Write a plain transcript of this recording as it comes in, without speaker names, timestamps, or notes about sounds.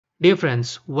Dear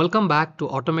friends, welcome back to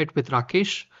Automate with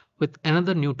Rakesh with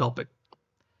another new topic.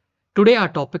 Today our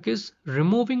topic is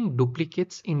removing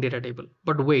duplicates in DataTable.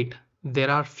 But wait,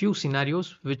 there are few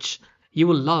scenarios which you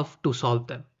will love to solve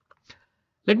them.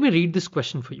 Let me read this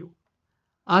question for you.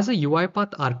 As a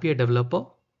UiPath RPA developer,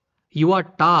 you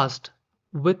are tasked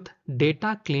with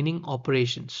data cleaning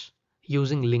operations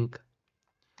using LINQ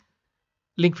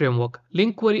framework.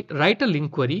 Write a LINQ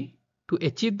query to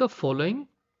achieve the following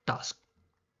task.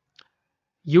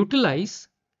 Utilize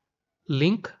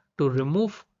LINQ to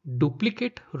remove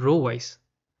duplicate row-wise.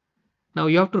 Now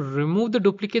you have to remove the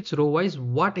duplicates row-wise.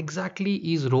 What exactly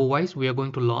is row-wise? We are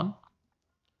going to learn.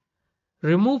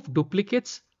 Remove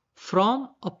duplicates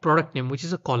from a product name, which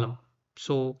is a column.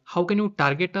 So how can you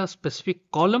target a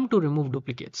specific column to remove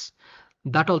duplicates?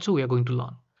 That also we are going to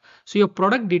learn. So your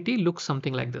product DT looks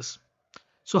something like this.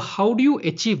 So how do you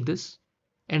achieve this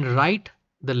and write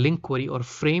the LINQ query or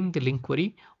frame the LINQ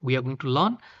query? We are going to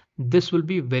learn. This will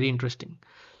be very interesting.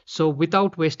 So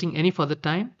without wasting any further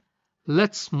time,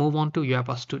 let's move on to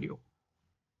UiPath Studio.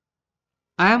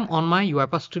 I am on my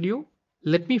UiPath Studio.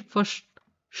 Let me first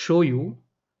show you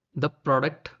the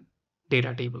product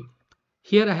data table.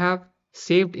 Here I have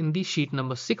saved in the sheet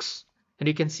number 6, and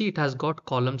you can see it has got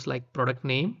columns like product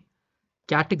name,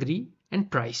 category,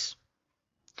 and price.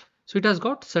 So it has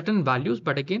got certain values,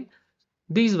 but again,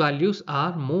 these values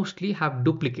are mostly have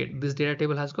duplicate. This data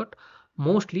table has got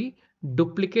mostly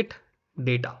duplicate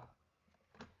data.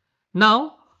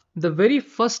 Now, the very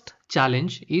first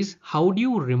challenge is how do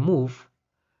you remove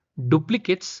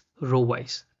duplicates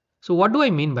row-wise? So what do I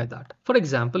mean by that? For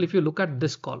example, if you look at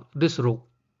this row,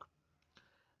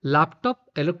 laptop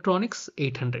electronics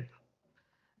 800.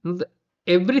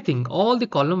 Everything, all the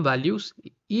column values,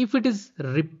 if it is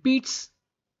repeats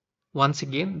once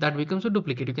again, that becomes a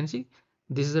duplicate. You can see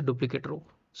this is a duplicate row.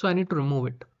 So I need to remove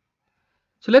it.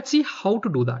 So let's see how to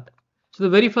do that. So the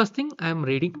very first thing, I am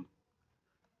reading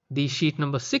the sheet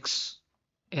number 6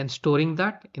 and storing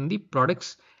that in the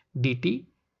ProductsDt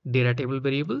data table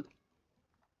variable.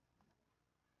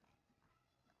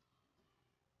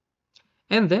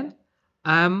 And then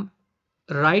I am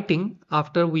writing,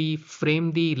 after we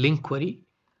frame the LINQ query,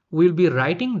 we will be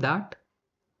writing that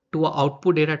to our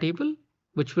output data table,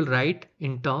 which will write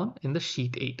in turn in the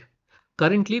sheet 8.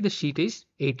 Currently the sheet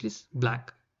 8 is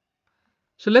blank.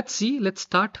 So let's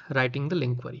start writing the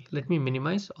LINQ query. Let me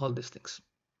minimize all these things.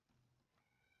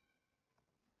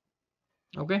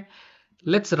 Okay,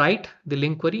 let's write the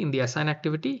LINQ query in the assign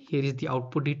activity. Here is the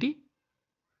output DT,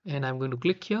 and I'm going to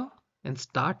click here and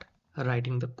start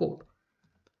writing the code.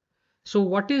 So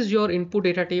what is your input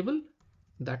data table?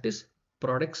 That is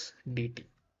ProductsDt.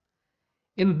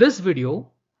 In this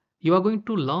video, you are going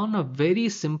to learn a very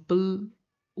simple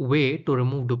way to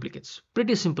remove duplicates.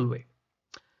 Pretty simple way.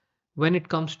 When it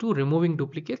comes to removing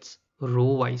duplicates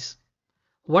row-wise.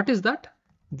 What is that?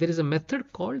 There is a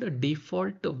method called a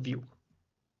default view.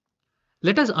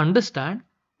 Let us understand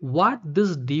what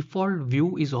this default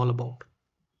view is all about.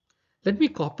 Let me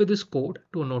copy this code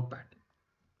to a notepad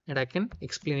and I can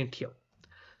explain it here.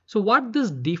 So what this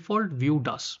default view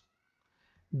does?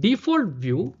 Default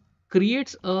view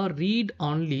creates a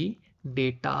read-only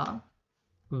data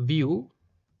view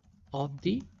of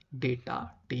the data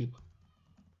table.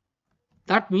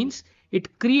 That means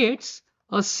it creates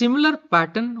a similar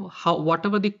pattern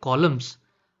whatever the columns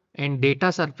and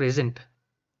data are present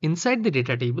inside the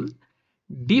data table.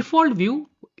 Default view,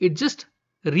 it just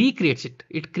recreates it.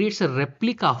 It creates a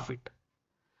replica of it.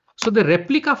 So the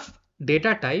replica of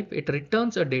data type, it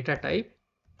returns a data type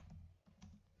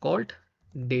called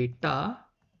data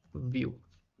view.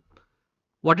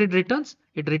 What it returns?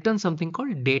 It returns something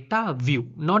called data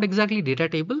view, not exactly data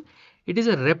table. It is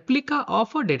a replica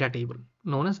of a data table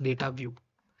known as data view.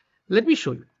 Let me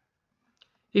show you.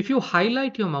 If you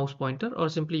highlight your mouse pointer or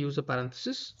simply use a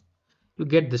parenthesis, you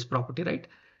get this property, right?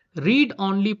 Read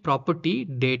only property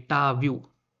data view.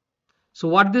 So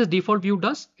what this default view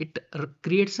does, it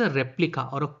creates a replica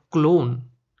or a clone,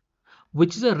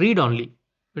 which is a read only.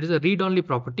 It is a read only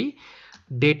property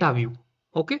data view.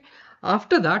 Okay.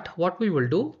 After that, what we will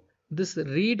do, this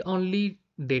read only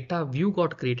data view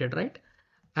got created, right?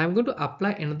 I'm going to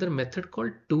apply another method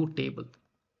called ToTable.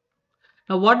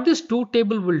 Now what this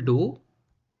ToTable will do,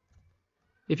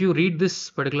 if you read this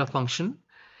particular function,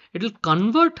 it will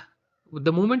convert,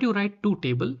 the moment you write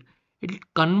ToTable, it will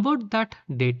convert that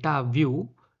data view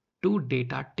to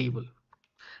data table.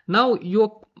 Now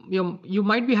you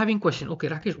might be having question, okay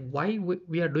Rakesh, why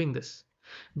we are doing this?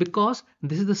 Because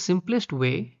this is the simplest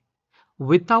way.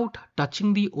 Without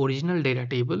touching the original data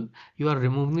table, you are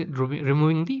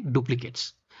removing the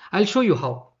duplicates. I'll show you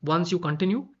how. Once you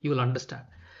continue, you will understand.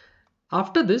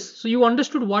 After this, so you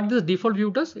understood what this default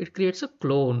view does. It creates a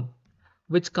clone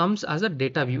which comes as a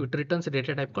data view. It returns a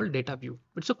data type called data view.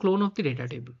 It's a clone of the data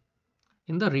table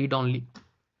in the read only.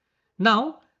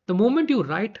 Now, the moment you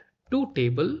write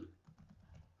ToTable,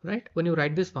 right? When you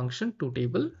write this function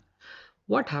ToTable,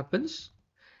 what happens?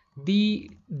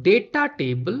 The data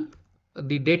table,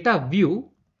 the data view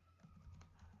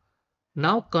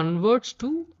now converts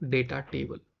to data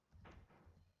table,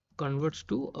 converts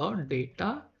to a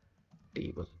data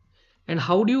table. And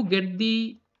how do you get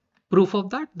the proof of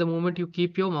that? The moment you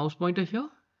keep your mouse pointer here,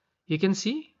 you can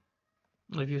see,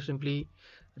 if you simply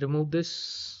remove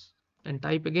this and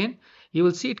type again, you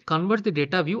will see it converts the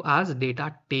data view as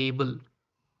data table.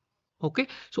 Okay,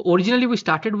 so originally we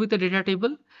started with a data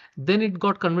table, then it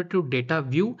got converted to data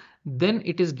view, then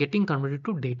it is getting converted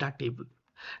to data table.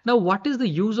 Now, what is the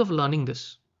use of learning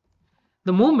this?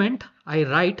 The moment I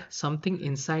write something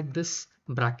inside this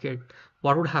bracket,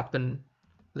 what would happen?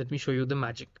 Let me show you the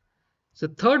magic. So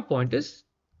third point is,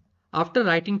 after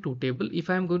writing ToTable, if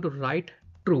I am going to write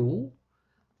true,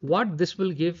 what this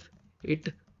will give,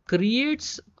 it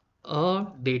creates a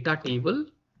data table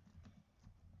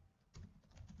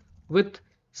with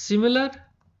similar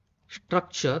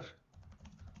structure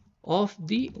of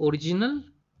the original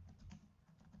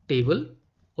table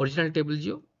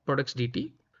geo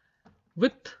ProductsDt,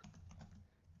 with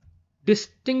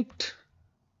distinct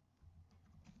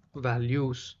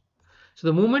values. So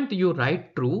the moment you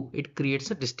write true, it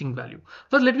creates a distinct value.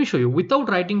 First, let me show you. Without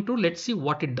writing true, let's see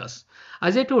what it does.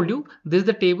 As I told you, this is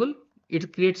the table.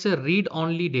 It creates a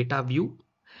read-only data view,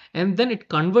 and then it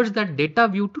converts that data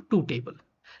view to ToTable.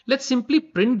 Let's simply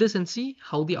print this and see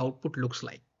how the output looks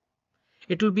like.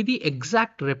 It will be the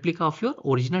exact replica of your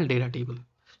original data table.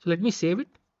 So let me save it.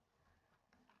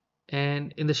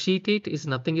 And in the sheet 8 is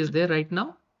nothing is there right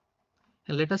now.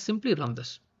 And let us simply run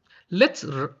this. Let's,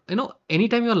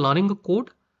 anytime you're learning a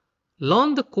code,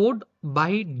 learn the code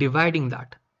by dividing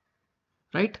that,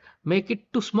 right? Make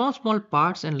it to small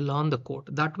parts and learn the code.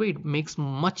 That way it makes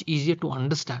much easier to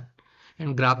understand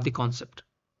and grab the concept.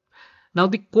 Now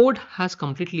the code has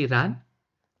completely ran.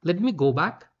 Let me go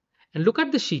back and look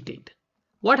at the sheet 8.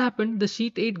 What happened? The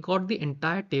sheet 8 got the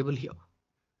entire table here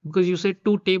because you said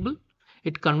ToTable,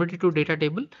 it converted to data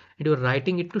table and you're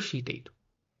writing it to sheet 8.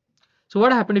 So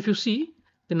what happened? If you see,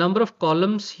 the number of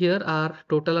columns here are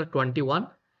total are 21.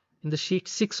 In the sheet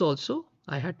 6 also,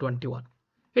 I had 21.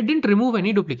 It didn't remove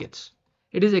any duplicates.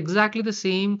 It is exactly the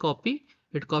same copy.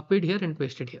 It copied here and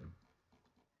pasted here.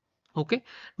 Okay.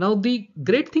 Now the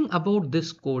great thing about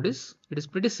this code is it is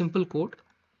pretty simple code.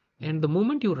 And the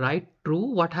moment you write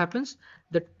true, what happens?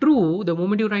 The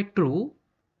moment you write true,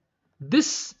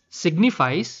 this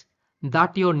signifies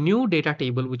that your new data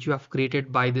table, which you have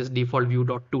created by this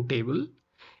DefaultView.ToTable,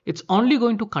 it's only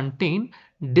going to contain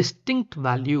distinct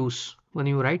values. When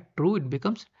you write true,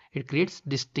 it creates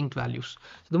distinct values.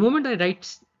 So the moment I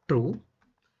write true,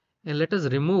 and let us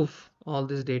remove all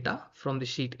this data from the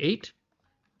sheet 8,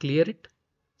 clear it,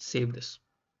 save this.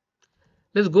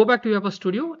 Let's go back to UiPath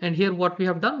Studio, and here what we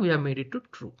have done, we have made it to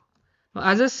true. Now,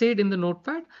 as I said in the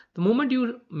Notepad, the moment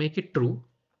you make it true,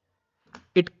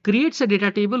 it creates a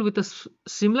data table with a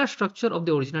similar structure of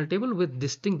the original table with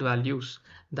distinct values.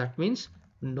 That means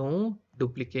no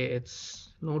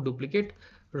duplicates, no duplicate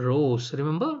rows.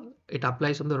 Remember, it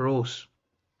applies on the rows.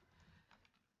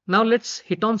 Now let's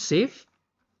hit on save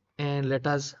and let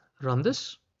us run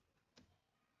this.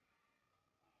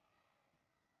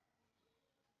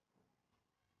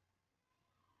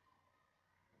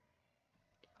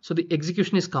 So the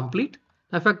execution is complete.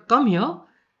 Now if I come here,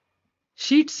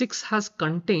 sheet 6 has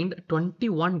contained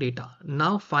 21 data.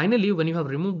 Now finally, when you have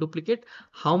removed duplicate,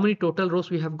 how many total rows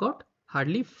we have got?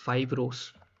 Hardly 5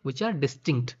 rows, which are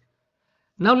distinct.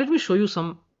 Now let me show you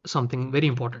something very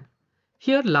important.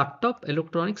 Here, laptop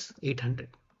electronics 800.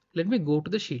 Let me go to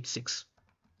the sheet 6.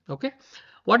 Okay.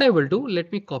 What I will do,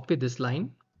 let me copy this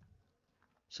line.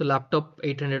 So laptop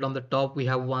 800 on the top, we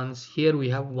have ones. Here we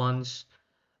have ones.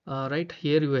 Right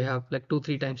here we have like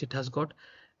 2-3 times it has got.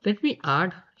 Let me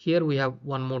add here, we have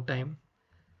one more time.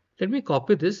 Let me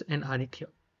copy this and add it here.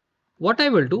 What I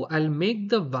will do, I'll make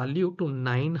the value to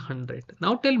 900.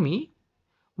 Now tell me,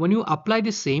 when you apply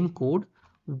the same code,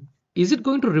 is it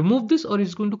going to remove this or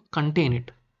is it going to contain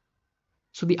it?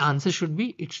 So the answer should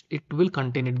be it will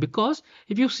contain it, because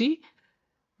if you see,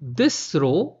 this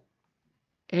row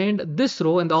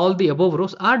and all the above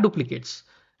rows are duplicates,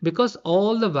 because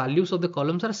all the values of the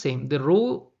columns are same. The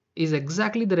row is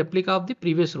exactly the replica of the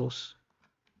previous rows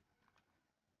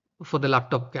for the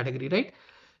laptop category, right?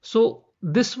 So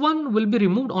this one will be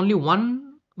removed, only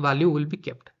one value will be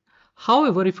kept.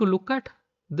 However, if you look at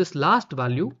this last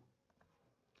value,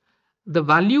 the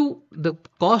value, the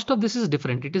cost of this is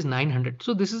different. It is 900.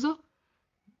 So this is a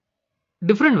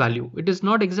different value. It is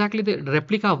not exactly the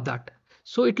replica of that.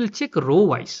 So it will check row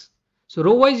wise. So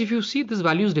row wise, if you see this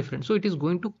value is different, so it is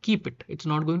going to keep it. It's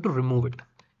not going to remove it.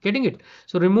 Getting it?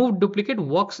 So remove duplicate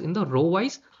works in the row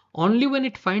wise. Only when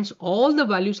it finds all the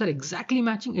values are exactly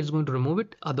matching, it's going to remove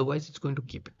it. Otherwise, it's going to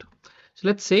keep it. So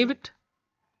let's save it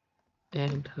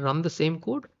and run the same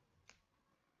code.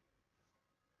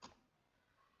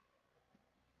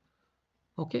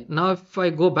 Okay, now if I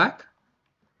go back,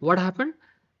 what happened?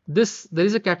 There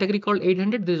is a category called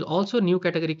 800. There is also a new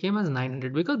category came as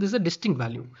 900 because this is a distinct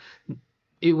value.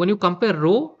 When you compare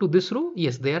row to this row,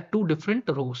 yes, they are two different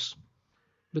rows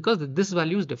because this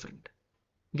value is different.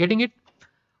 Getting it?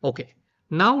 Okay.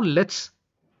 Now let's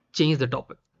change the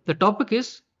topic. The topic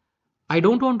is I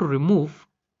don't want to remove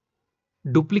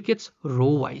duplicates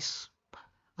row wise.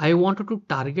 I wanted to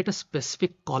target a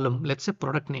specific column, let's say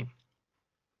product name.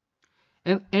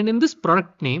 And in this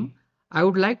product name, I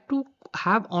would like to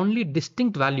have only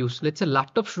distinct values. Let's say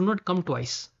laptop should not come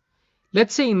twice.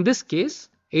 Let's say in this case,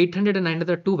 800 and 900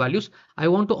 are two values. I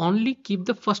want to only keep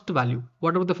the first value.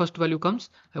 Whatever the first value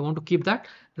comes, I want to keep that.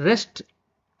 Rest,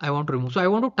 I want to remove. So I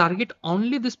want to target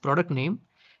only this product name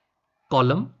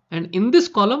column. And in this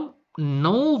column,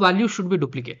 no value should be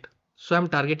duplicate. So I'm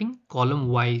targeting column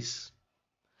wise.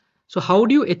 So how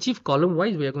do you achieve column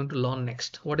wise? We are going to learn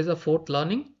next. What is the fourth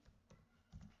learning?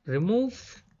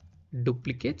 Remove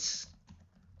duplicates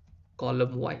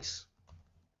column wise.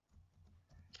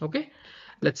 Okay,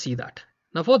 let's see that.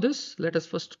 Now for this, let us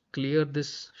first clear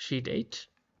this sheet 8.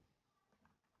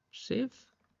 Save.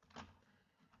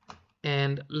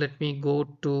 And let me go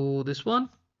to this one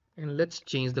and let's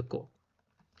change the code.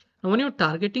 Now when you're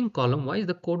targeting column wise,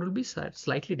 the code will be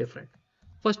slightly different.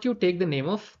 First you take the name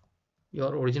of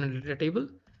your original data table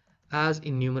as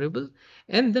enumerable,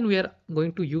 and then we are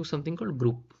going to use something called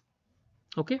group.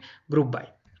 Okay, group by.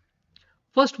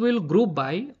 First we'll group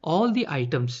by all the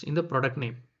items in the product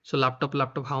name. So laptop,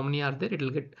 how many are there? It will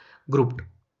get grouped.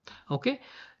 Okay,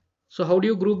 so how do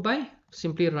you group by?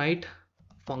 Simply write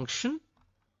function,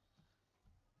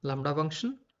 lambda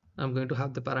function. I'm going to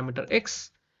have the parameter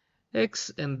x,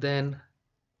 and then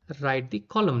write the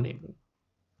column name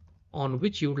on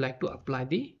which you would like to apply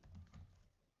the,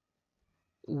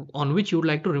 on which you would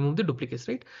like to remove the duplicates,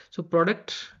 right? So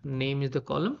product name is the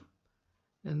column,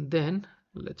 and then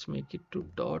let's make it to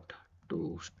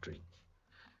 .ToString.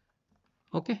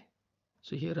 Okay,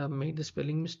 so here I've made the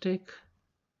spelling mistake.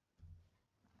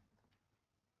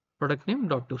 Product name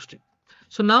 .ToString.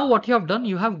 So now what you have done,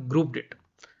 you have grouped it.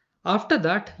 After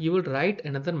that, you will write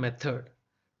another method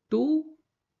to,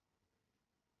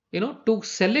 to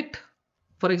select,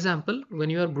 for example, when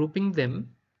you are grouping them.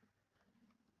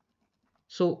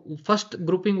 So first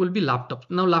grouping will be laptop.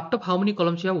 Now laptop, how many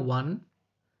columns you have? 1,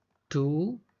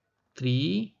 2,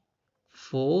 3,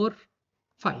 4,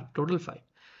 5, total 5.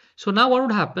 So now what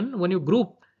would happen when you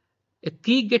group, a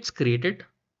key gets created,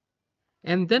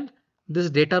 and then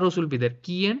this data rows will be there,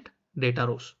 key and data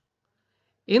rows.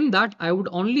 In that, I would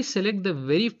only select the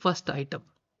very first item.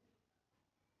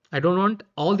 I don't want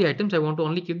all the items. I want to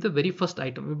only keep the very first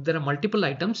item. If there are multiple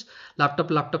items,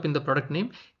 laptop in the product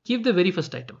name, keep the very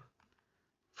first item.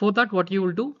 For that, what you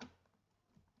will do,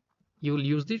 you will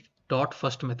use the dot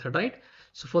first method, right?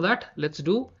 So for that, let's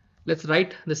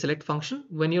write the select function.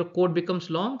 When your code becomes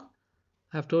long,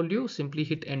 I have told you, simply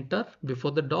hit enter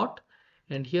before the dot,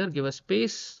 and here give a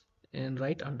space and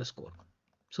write underscore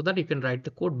so that you can write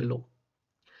the code below.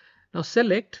 Now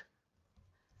select,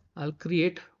 I'll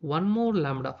create one more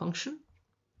lambda function,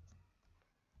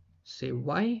 say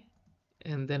y,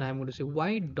 and then I'm going to say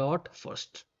y dot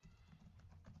first.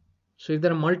 So if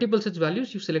there are multiple such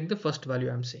values, you select the first value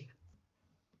I'm saying.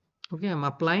 Okay, I'm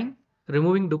applying,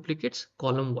 removing duplicates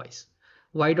column wise.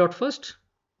 Y dot first,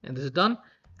 and this is done.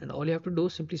 And all you have to do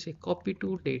is simply say copy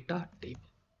to data table.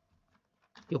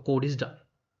 Your code is done.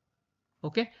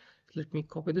 Okay, let me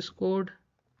copy this code.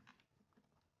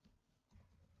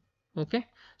 Okay,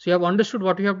 so you have understood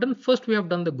what we have done. First, we have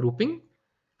done the grouping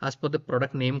as per the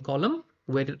product name column,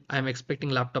 where I'm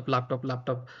expecting laptop,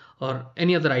 or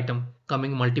any other item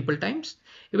coming multiple times.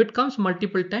 If it comes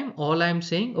multiple time, all I'm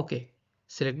saying, okay,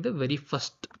 select the very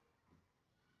first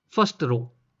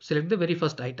row, select the very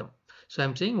first item. So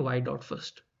I'm saying y dot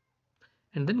first,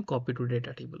 and then copy to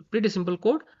data table. Pretty simple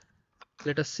code.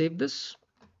 Let us save this,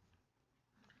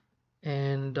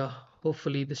 and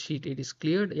hopefully the sheet 8 is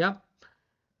cleared. Yeah,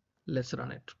 let's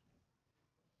run it.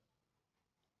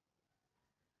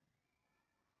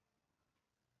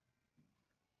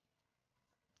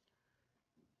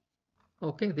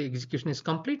 Okay, the execution is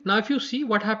complete. Now if you see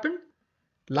what happened,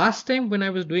 Last time when I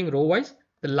was doing row wise,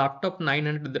 the laptop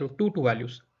 900, there were two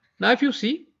values. Now if you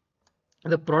see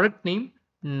the product name,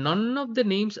 none of the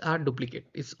names are duplicate.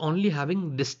 It's only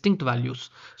having distinct values.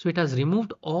 So it has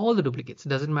removed all the duplicates. It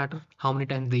doesn't matter how many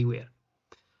times they were.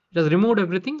 It has removed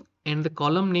everything, and the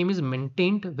column name is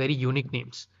maintained very unique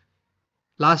names.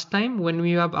 Last time when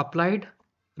we have applied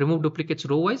remove duplicates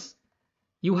row wise,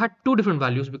 you had two different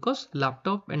values because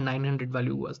laptop and 900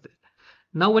 value was there.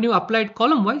 Now when you applied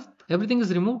column wise, everything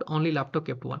is removed, only laptop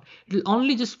kept one. It will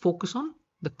only just focus on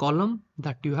the column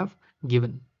that you have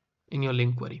given in your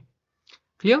LINQ query.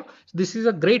 Clear? So this is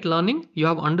a great learning. You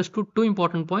have understood two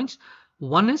important points.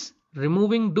 One is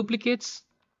removing duplicates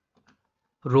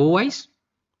row wise.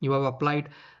 You have applied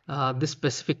this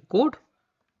specific code,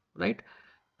 right?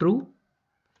 True.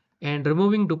 And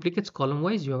removing duplicates column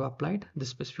wise, you have applied this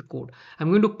specific code.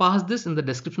 I'm going to pass this in the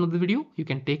description of the video. You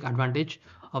can take advantage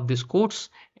of these codes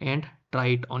and try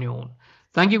it on your own.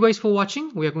 Thank you guys for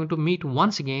watching. We are going to meet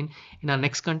once again in our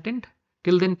next content.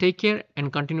 Till then, take care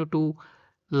and continue to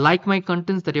like my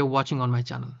contents that you're watching on my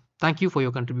channel. Thank you for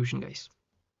your contribution, guys.